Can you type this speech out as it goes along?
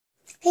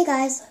Hey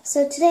guys,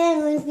 so today I'm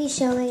going to be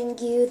showing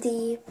you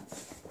the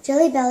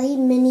Jelly Belly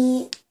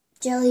mini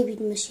jelly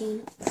bean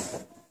machine.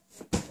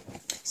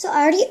 So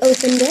I already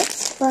opened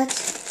it, but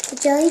the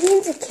jelly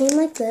beans, it came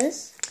like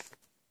this.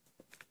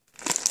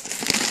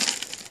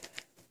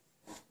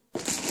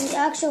 And the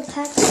actual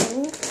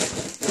packaging looks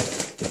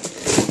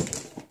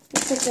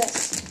like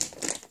this.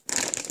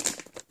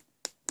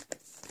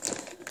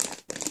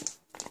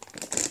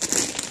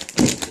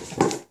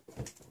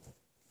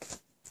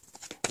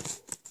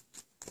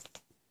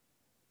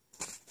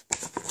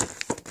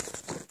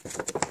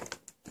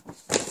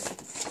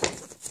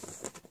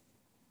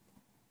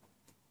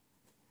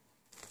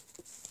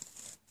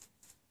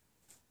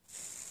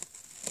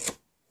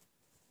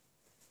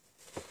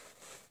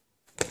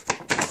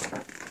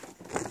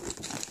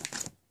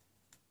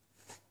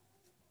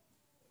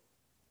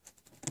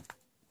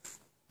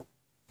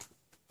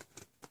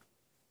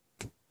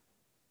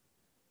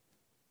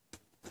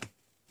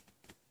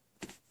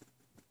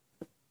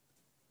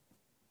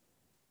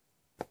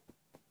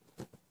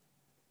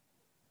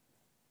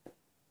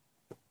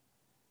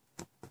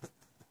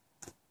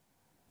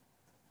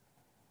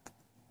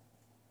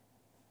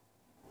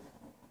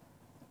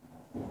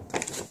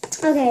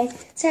 Okay,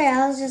 sorry,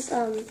 I was just,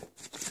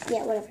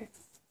 yeah, whatever.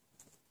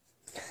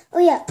 Oh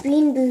yeah,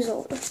 Bean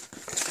Boozled,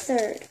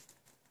 third.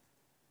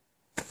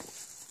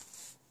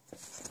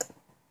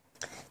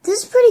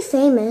 This is pretty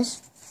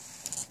famous.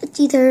 It's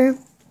either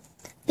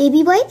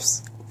baby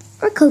wipes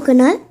or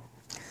coconut,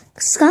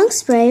 skunk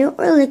spray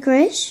or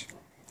licorice,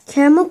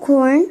 caramel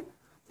corn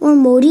or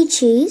moldy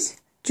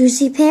cheese,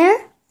 juicy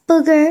pear,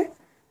 booger,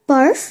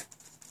 barf,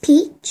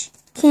 peach,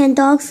 canned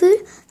dog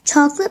food,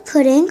 chocolate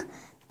pudding,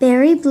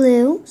 berry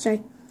blue,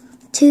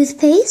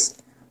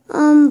 toothpaste,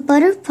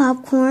 buttered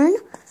popcorn,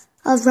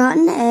 of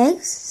rotten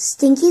eggs,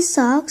 stinky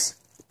socks,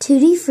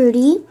 tutti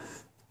frutti,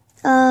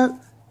 long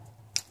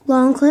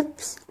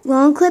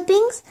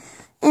clippings,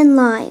 and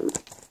lime.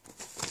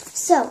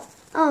 So,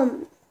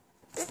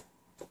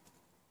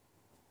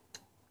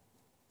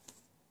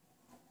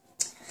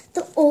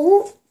 the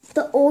old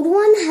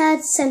one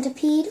had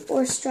centipede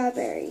or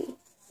strawberry.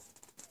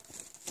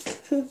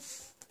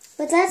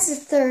 But that's the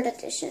third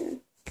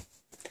edition.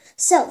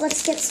 So,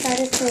 let's get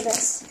started for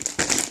this.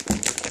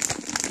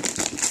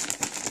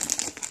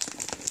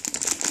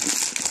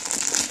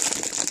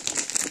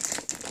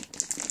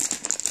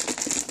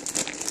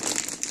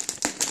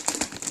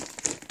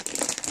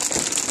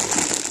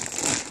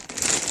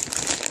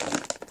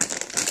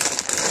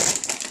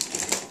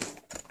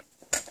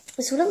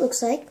 This is what it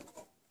looks like.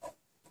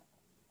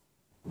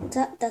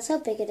 That's how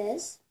big it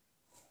is.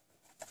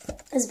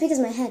 As big as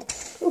my head.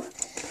 Ooh.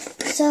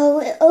 So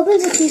it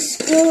opens if you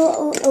screw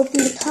open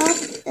the top,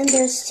 and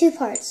there's two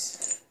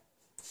parts.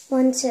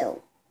 1,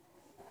 2.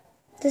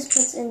 This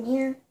puts in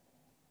here.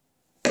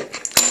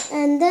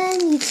 And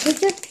then you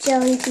take your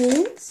jelly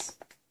beans.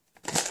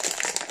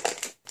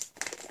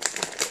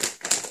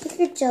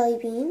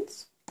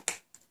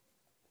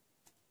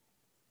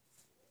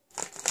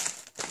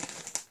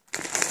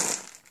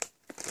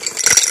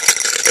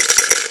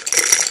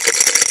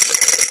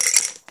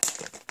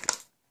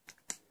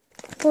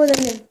 Pour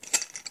them in.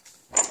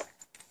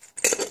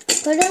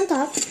 Put it on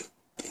top.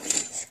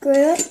 Screw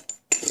it.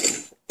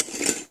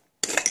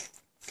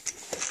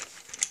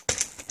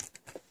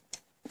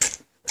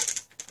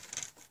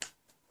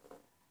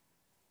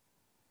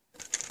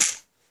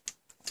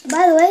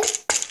 By the way,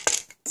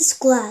 this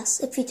glass,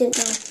 if you didn't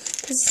know,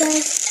 it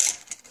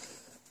says,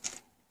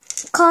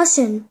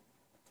 caution.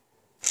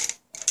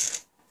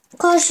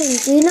 Caution,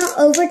 do not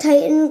over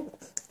tighten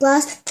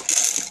glass.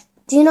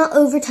 Do not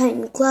over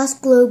tighten. Glass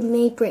globe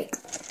may break.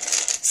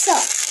 So,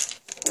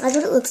 that's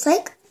what it looks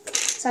like.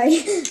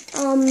 Sorry.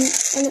 And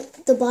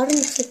the bottom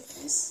looks like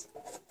this.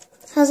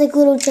 Has like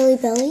little jelly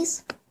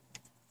bellies.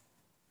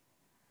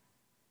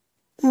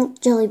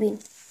 Jelly bean.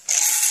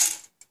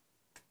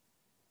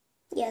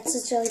 Yeah, it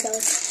says jelly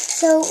belly.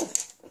 So,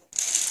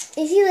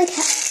 if you like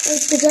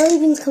the jelly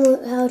beans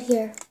come out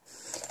here.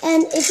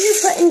 And if you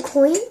put in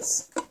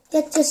coins,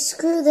 you have to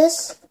screw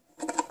this.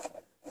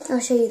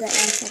 I'll show you that in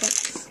a second.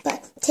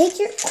 But take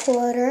your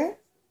quarter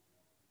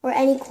or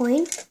any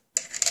coin.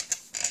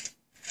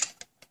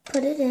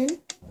 Put it in.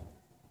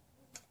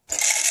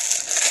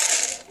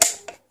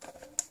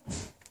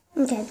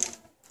 Okay,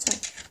 sorry.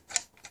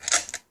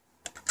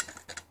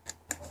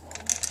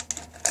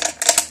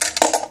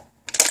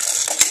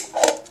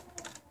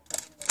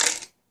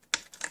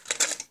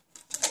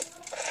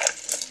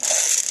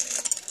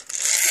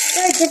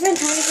 There are different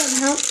types of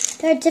amounts.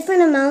 There are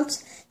different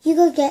amounts. You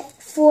could get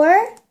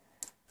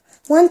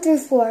 1 through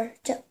 4,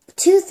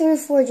 2 through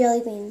 4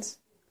 jelly beans.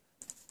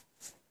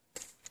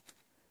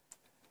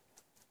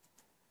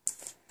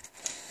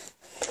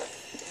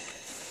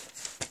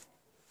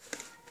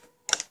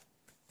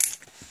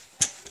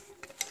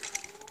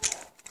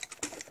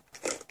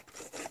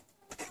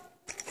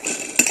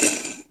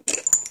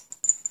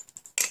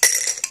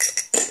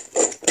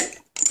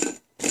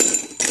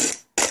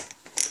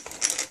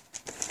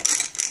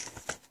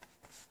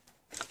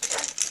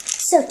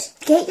 So, to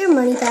get your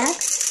money back,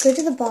 go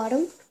to the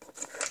bottom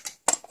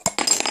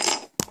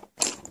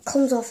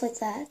comes off like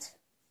that.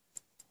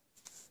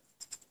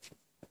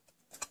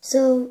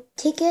 So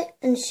take it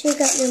and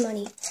shake out your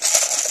money.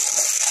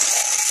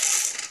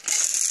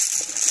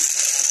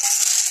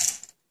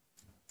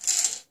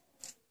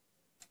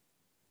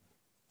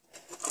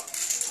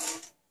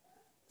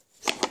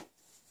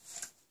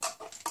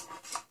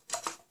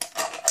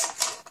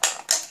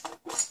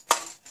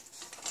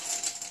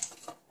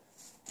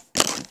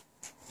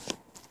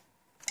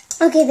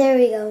 Okay, there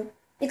we go.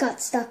 It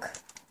got stuck.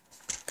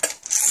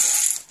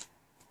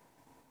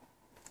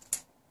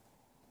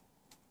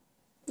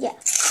 Yeah.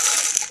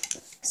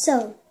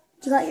 So,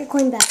 you got your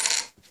coin back.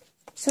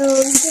 So,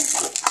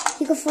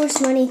 you can force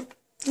money.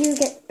 You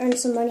earn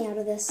some money out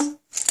of this.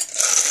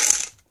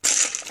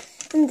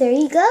 And there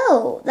you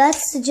go.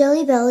 That's the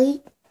Jelly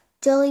Belly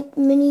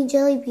mini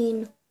jelly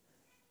bean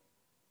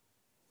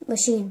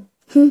machine.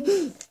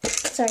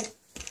 Sorry.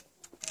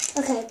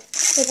 Okay,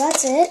 so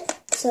that's it.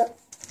 So,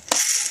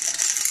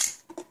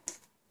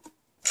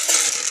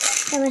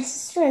 and my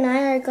sister and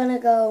I are gonna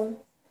go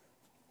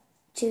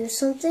do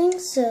something.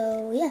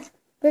 So yeah,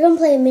 we're gonna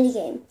play a mini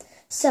game.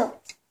 So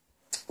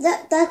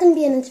that can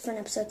be in a different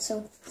episode.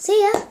 So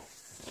see ya.